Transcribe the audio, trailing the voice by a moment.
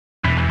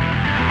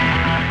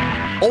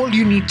All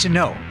You Need to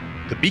Know,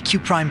 the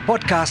BQ Prime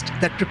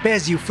podcast that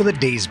prepares you for the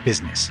day's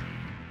business.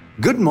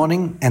 Good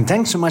morning, and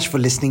thanks so much for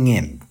listening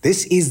in.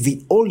 This is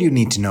the All You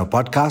Need to Know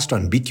podcast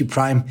on BQ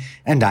Prime,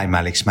 and I'm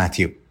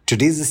Mathew.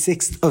 Today is the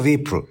 6th of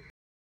April.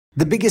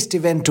 The biggest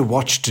event to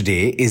watch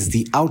today is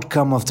the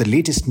outcome of the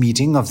latest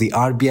meeting of the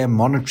RBI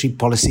Monetary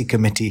Policy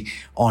Committee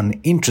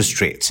on interest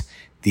rates.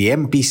 The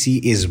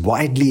MPC is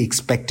widely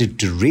expected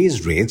to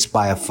raise rates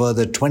by a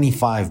further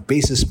 25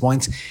 basis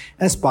points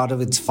as part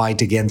of its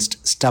fight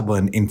against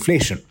stubborn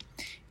inflation.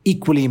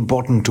 Equally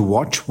important to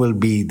watch will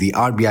be the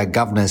RBI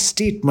governor's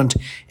statement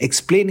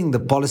explaining the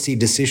policy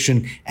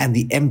decision and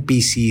the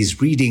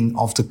MPC's reading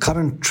of the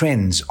current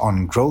trends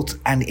on growth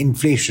and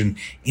inflation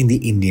in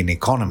the Indian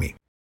economy.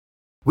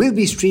 We'll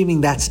be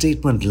streaming that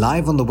statement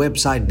live on the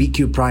website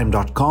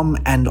bqprime.com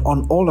and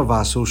on all of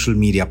our social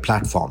media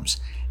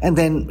platforms. And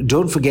then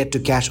don't forget to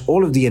catch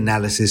all of the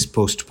analysis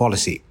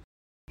post-policy.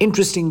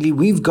 Interestingly,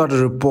 we've got a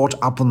report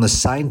up on the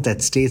site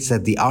that states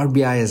that the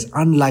RBI is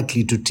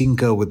unlikely to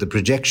tinker with the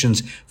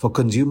projections for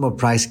consumer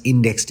price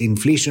indexed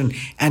inflation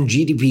and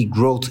GDP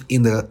growth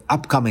in the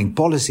upcoming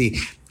policy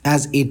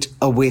as it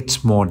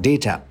awaits more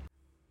data.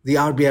 The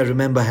RBI,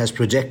 remember, has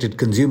projected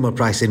consumer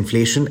price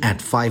inflation at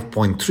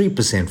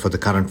 5.3% for the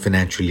current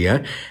financial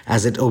year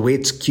as it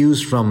awaits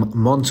cues from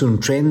monsoon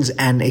trends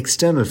and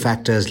external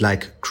factors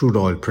like crude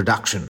oil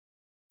production.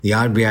 The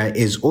RBI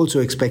is also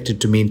expected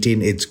to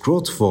maintain its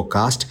growth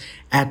forecast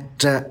at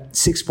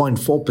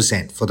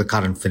 6.4% for the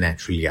current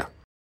financial year.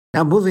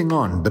 Now moving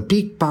on, the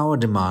peak power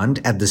demand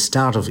at the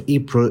start of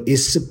April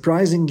is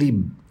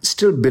surprisingly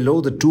still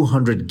below the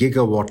 200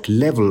 gigawatt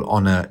level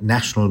on a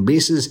national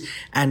basis,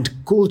 and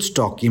coal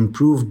stock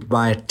improved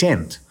by a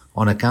tenth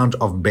on account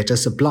of better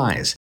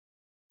supplies.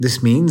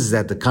 This means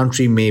that the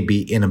country may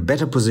be in a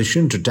better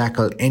position to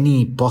tackle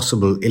any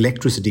possible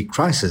electricity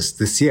crisis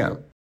this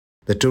year.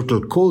 The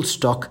total coal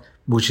stock,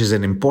 which is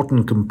an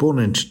important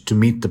component to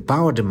meet the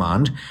power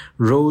demand,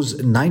 rose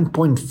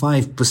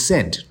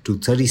 9.5% to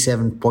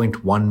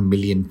 37.1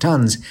 million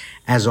tons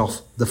as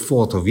of the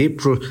 4th of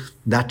April,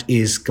 that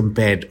is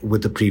compared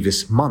with the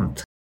previous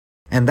month.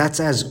 And that's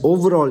as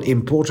overall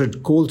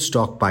imported coal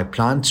stock by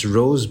plants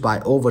rose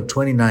by over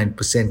 29%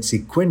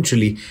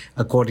 sequentially,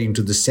 according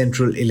to the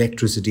Central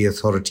Electricity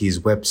Authority's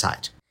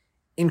website.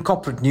 In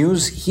corporate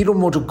news,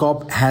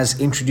 MotoCorp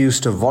has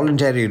introduced a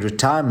voluntary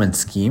retirement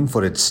scheme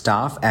for its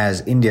staff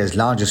as India's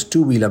largest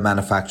two-wheeler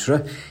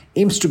manufacturer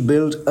aims to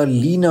build a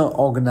leaner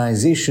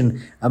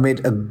organization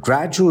amid a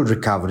gradual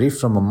recovery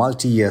from a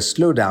multi-year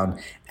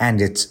slowdown and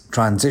its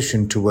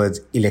transition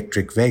towards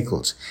electric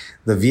vehicles.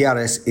 The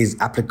VRS is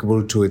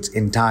applicable to its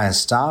entire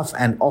staff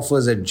and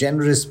offers a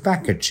generous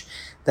package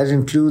that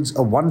includes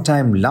a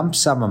one-time lump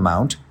sum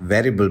amount,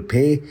 variable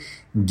pay,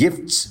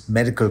 gifts,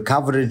 medical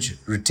coverage,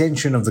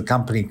 retention of the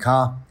company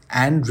car,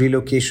 and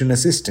relocation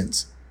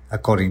assistance,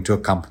 according to a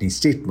company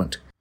statement.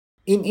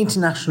 In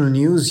international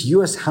news,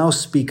 US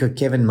House Speaker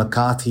Kevin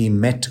McCarthy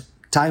met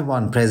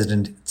Taiwan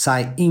President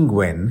Tsai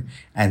Ing-wen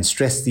and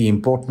stressed the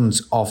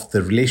importance of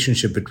the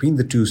relationship between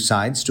the two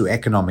sides to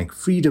economic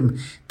freedom,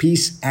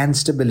 peace, and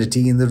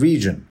stability in the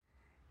region.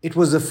 It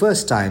was the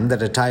first time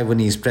that a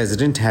Taiwanese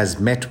president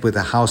has met with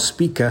a House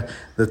Speaker,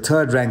 the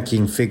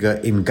third-ranking figure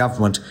in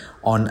government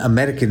on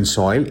American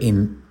soil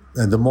in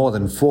the more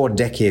than 4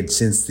 decades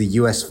since the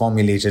US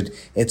formulated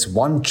its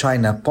One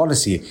China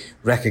policy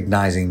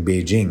recognizing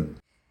Beijing.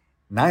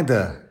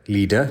 Neither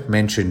leader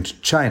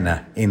mentioned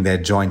China in their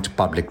joint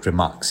public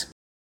remarks.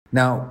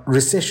 Now,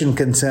 recession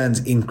concerns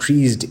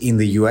increased in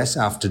the US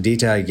after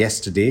data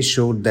yesterday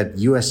showed that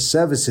US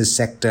services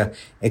sector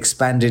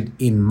expanded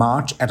in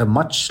March at a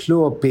much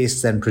slower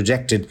pace than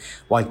projected,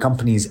 while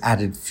companies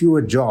added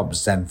fewer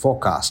jobs than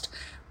forecast.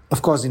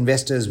 Of course,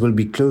 investors will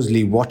be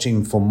closely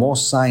watching for more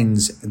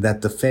signs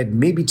that the Fed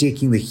may be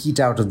taking the heat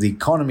out of the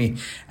economy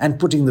and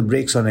putting the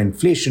brakes on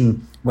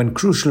inflation when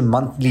crucial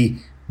monthly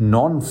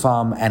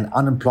non-farm and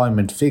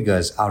unemployment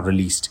figures are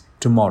released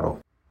tomorrow.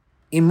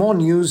 In more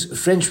news,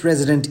 French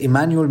President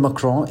Emmanuel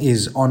Macron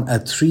is on a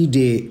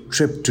 3-day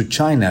trip to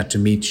China to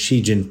meet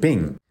Xi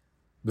Jinping.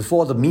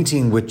 Before the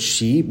meeting with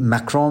Xi,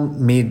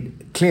 Macron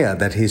made clear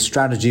that his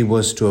strategy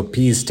was to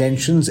appease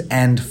tensions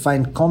and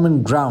find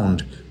common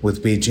ground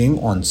with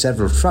Beijing on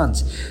several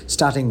fronts,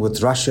 starting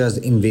with Russia's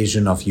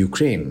invasion of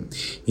Ukraine.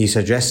 He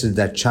suggested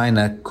that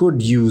China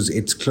could use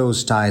its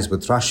close ties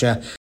with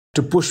Russia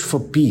to push for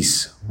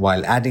peace,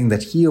 while adding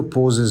that he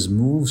opposes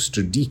moves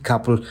to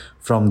decouple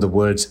from the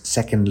world's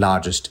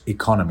second-largest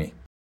economy.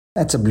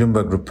 That's a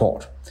Bloomberg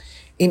report.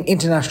 In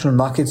international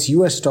markets,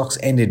 US stocks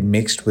ended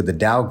mixed, with the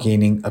Dow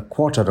gaining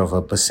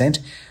 0.25%,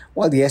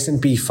 while the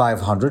S&P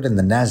 500 and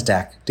the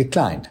Nasdaq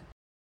declined.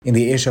 In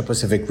the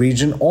Asia-Pacific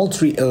region, all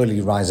 3 early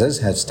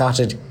risers have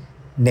started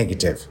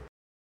negative.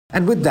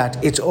 And with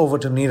that, it's over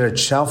to Niraj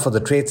Shah for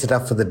the trade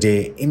setup for the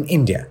day in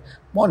India.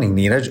 Morning,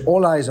 Niraj.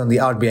 All eyes on the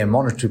RBI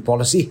monetary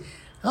policy.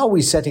 How are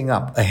we setting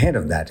up ahead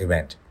of that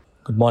event?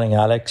 Good morning,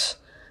 Alex.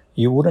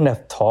 You wouldn't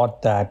have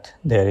thought that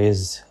there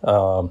is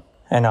an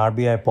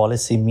RBI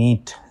policy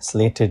meet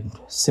slated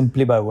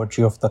simply by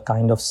virtue of the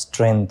kind of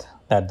strength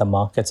that the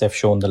markets have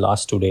shown the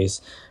last 2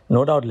 days.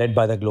 No doubt led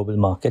by the global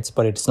markets,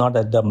 but it's not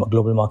that the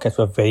global markets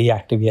were very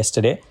active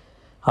yesterday.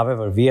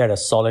 However, we had a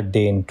solid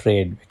day in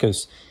trade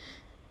because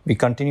we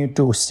continued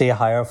to stay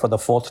higher for the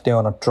fourth day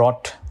on a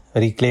trot,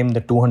 reclaimed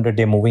the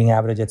 200-day moving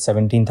average at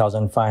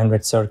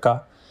 17,500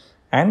 circa.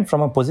 And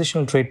from a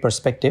positional trade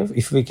perspective,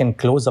 if we can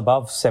close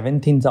above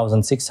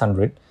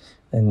 17,600,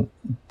 then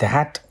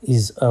that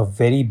is a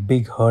very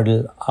big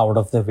hurdle out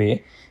of the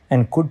way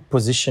and could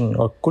position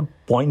or could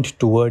point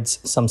towards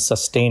some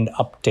sustained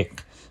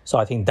uptick. So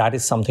I think that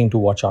is something to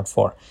watch out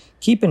for.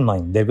 Keep in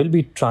mind, there will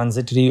be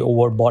transitory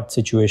overbought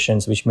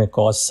situations which may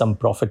cause some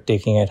profit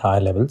taking at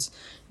higher levels,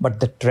 but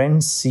the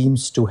trend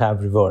seems to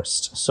have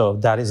reversed. So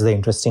that is the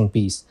interesting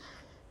piece.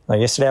 Now,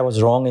 yesterday I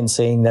was wrong in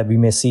saying that we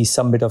may see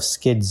some bit of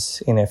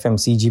skids in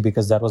FMCG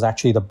because that was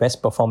actually the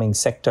best performing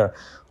sector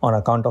on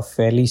account of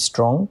fairly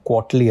strong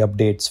quarterly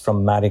updates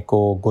from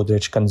Marico,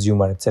 Godrej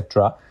Consumer,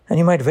 etc. And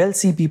you might well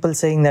see people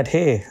saying that,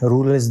 hey,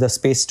 rural is the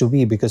space to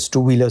be because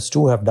two-wheelers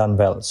too have done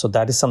well. So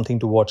that is something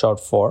to watch out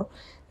for.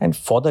 And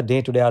for the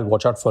day today, I'll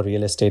watch out for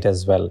real estate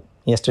as well.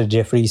 Yesterday,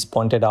 Jeffries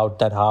pointed out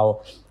that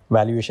how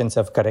valuations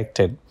have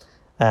corrected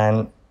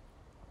and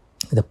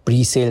the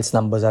pre-sales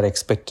numbers are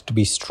expected to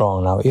be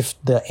strong. Now, if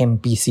the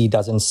MPC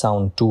doesn't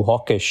sound too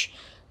hawkish,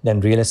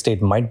 then real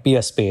estate might be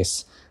a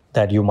space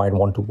that you might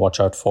want to watch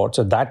out for.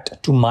 So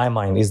that, to my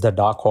mind, is the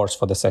dark horse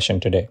for the session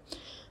today.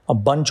 A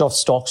bunch of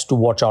stocks to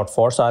watch out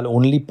for. So I'll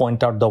only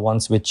point out the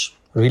ones which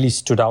really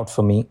stood out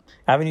for me.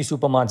 Avenue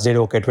Supermarts did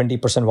okay,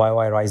 20%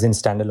 YOY rise in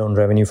standalone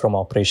revenue from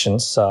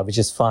operations, which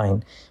is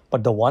fine.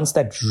 But the ones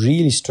that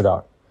really stood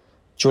out,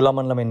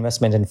 Cholamandalam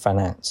Investment and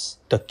Finance.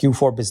 The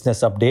Q4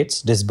 business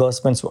updates,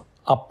 disbursements were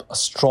up a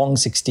strong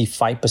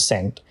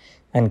 65%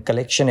 and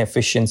collection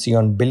efficiency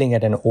on billing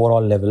at an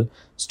overall level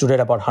stood at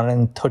about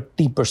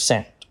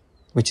 130%,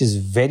 which is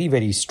very,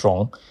 very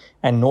strong.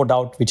 And no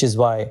doubt, which is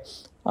why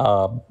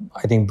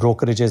I think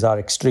brokerages are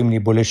extremely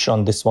bullish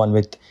on this one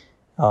with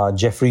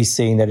Jeffries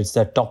saying that it's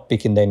their top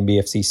pick in the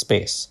NBFC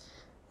space.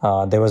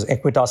 There was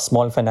Equitas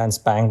Small Finance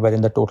Bank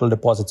wherein the total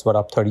deposits were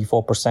up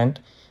 34%.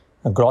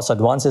 Gross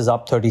advances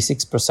up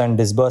 36%,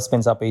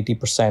 disbursements up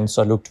 80%,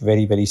 so it looked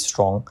very, very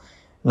strong.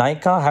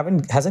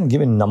 Nykaa hasn't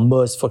given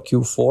numbers for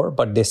Q4,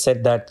 but they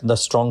said that the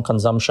strong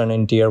consumption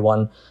in Tier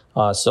 1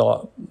 has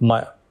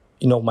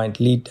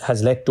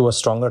led to a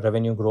stronger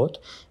revenue growth,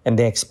 and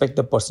they expect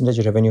the percentage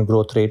revenue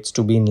growth rates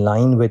to be in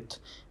line with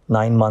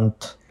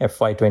 9-month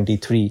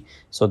FY23.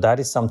 So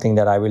that is something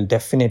that I will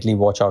definitely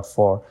watch out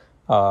for.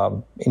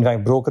 In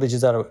fact,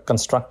 brokerages are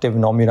constructive.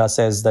 Nomura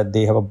says that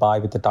they have a buy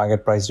with the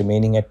target price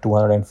remaining at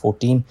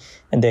 214,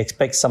 and they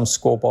expect some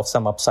scope of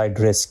some upside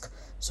risk.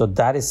 So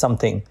that is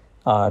something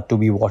to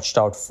be watched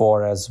out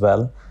for as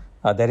well.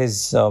 There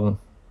is Rail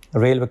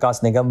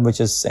Vikas Nigam, which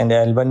is an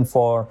L1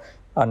 for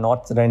a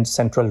North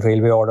Central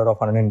Railway order of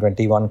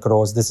 121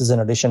 crores. This is in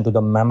addition to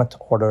the mammoth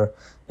order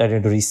that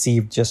it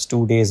received just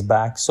 2 days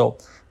back. So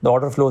the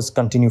order flows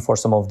continue for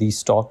some of these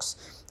stocks.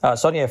 I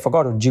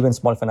forgot Ujjivan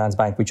Small Finance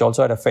Bank, which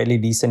also had a fairly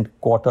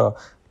decent quarter.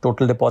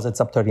 Total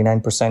deposits up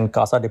 39%,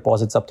 CASA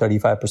deposits up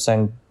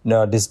 35%,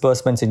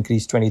 disbursements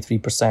increased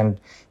 23%,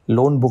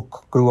 loan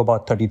book grew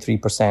about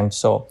 33%.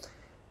 So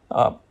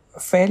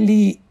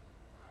fairly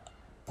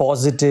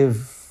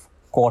positive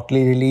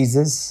quarterly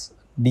releases,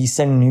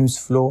 decent news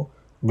flow,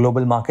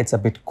 global markets a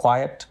bit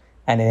quiet,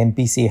 and an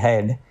MPC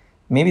ahead.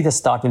 Maybe the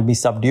start will be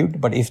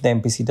subdued, but if the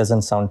MPC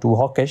doesn't sound too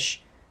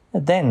hawkish,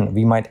 then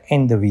we might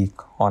end the week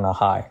on a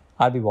high.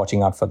 I'll be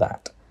watching out for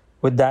that.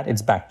 With that,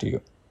 it's back to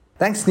you.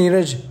 Thanks,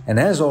 Niraj. And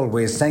as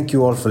always, thank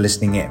you all for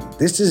listening in.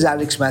 This is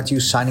Mathew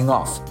signing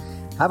off.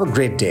 Have a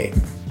great day.